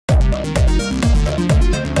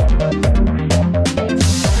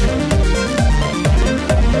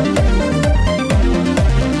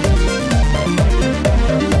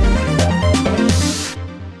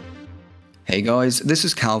guys, this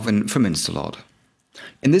is Calvin from InstaLOD.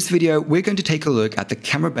 In this video, we're going to take a look at the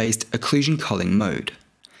camera-based occlusion culling mode.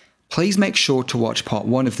 Please make sure to watch part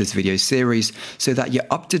 1 of this video series so that you're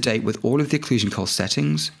up to date with all of the occlusion cull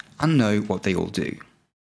settings and know what they all do.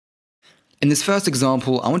 In this first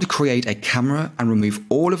example, I want to create a camera and remove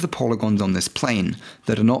all of the polygons on this plane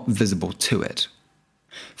that are not visible to it.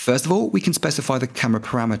 First of all, we can specify the camera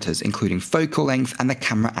parameters, including focal length and the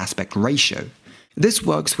camera aspect ratio. This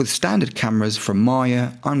works with standard cameras from Maya,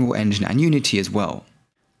 Unreal Engine and Unity as well.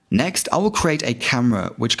 Next, I will create a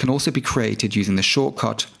camera which can also be created using the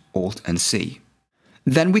shortcut Alt and C.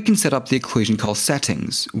 Then we can set up the occlusion cull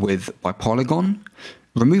settings with by polygon,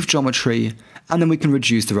 remove geometry, and then we can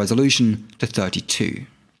reduce the resolution to 32.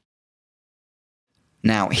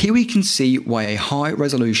 Now, here we can see why a high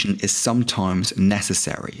resolution is sometimes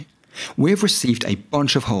necessary. We have received a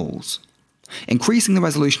bunch of holes. Increasing the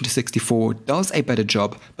resolution to 64 does a better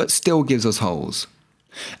job, but still gives us holes.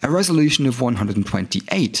 A resolution of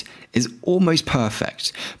 128 is almost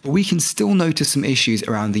perfect, but we can still notice some issues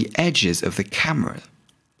around the edges of the camera.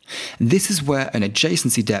 This is where an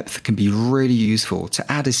adjacency depth can be really useful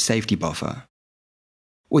to add a safety buffer.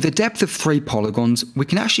 With a depth of 3 polygons, we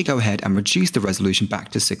can actually go ahead and reduce the resolution back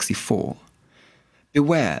to 64.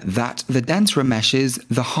 Beware that the denser a mesh is,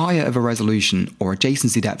 the higher of a resolution or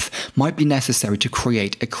adjacency depth might be necessary to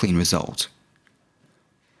create a clean result.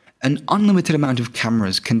 An unlimited amount of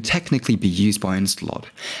cameras can technically be used by InstaLOD.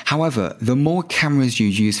 However, the more cameras you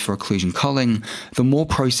use for occlusion culling, the more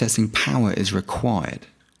processing power is required.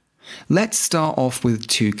 Let's start off with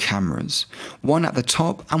 2 cameras, one at the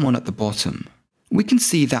top and one at the bottom. We can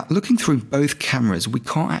see that looking through both cameras, we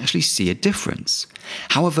can't actually see a difference.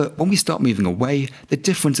 However, when we start moving away, the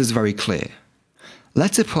difference is very clear.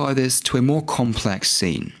 Let's apply this to a more complex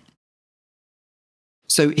scene.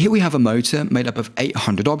 So here we have a motor made up of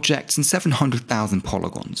 800 objects and 700,000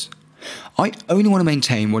 polygons. I only want to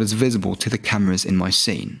maintain what is visible to the cameras in my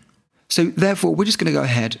scene. So therefore, we're just going to go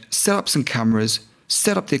ahead, set up some cameras,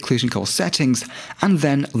 set up the occlusion cull settings, and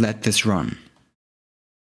then let this run.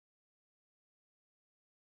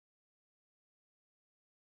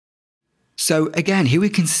 So again, here we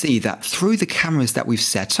can see that through the cameras that we've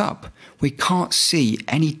set up, we can't see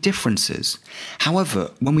any differences. However,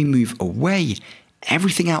 when we move away,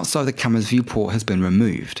 everything outside the camera's viewport has been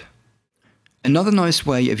removed. Another nice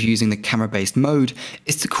way of using the camera-based mode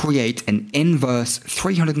is to create an inverse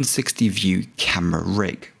 360 view camera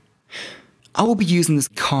rig. I will be using this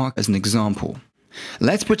car as an example.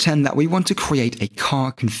 Let's pretend that we want to create a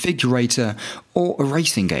car configurator or a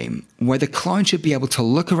racing game where the client should be able to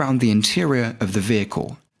look around the interior of the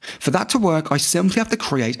vehicle. For that to work, I simply have to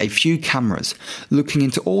create a few cameras looking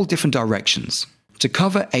into all different directions. To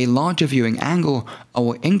cover a larger viewing angle, I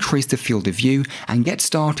will increase the field of view and get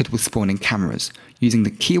started with spawning cameras using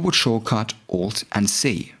the keyboard shortcut Alt and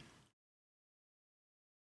C.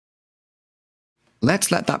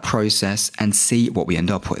 Let's let that process and see what we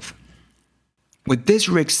end up with. With this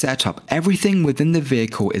rig setup, everything within the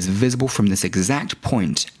vehicle is visible from this exact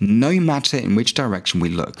point, no matter in which direction we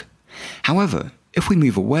look. However, if we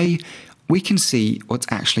move away, we can see what's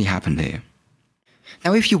actually happened here.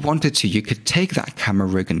 Now, if you wanted to, you could take that camera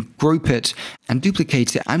rig and group it and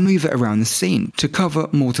duplicate it and move it around the scene to cover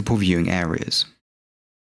multiple viewing areas.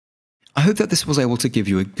 I hope that this was able to give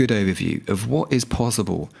you a good overview of what is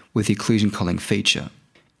possible with the occlusion culling feature.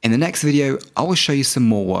 In the next video, I will show you some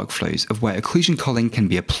more workflows of where occlusion culling can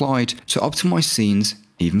be applied to optimize scenes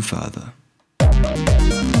even further.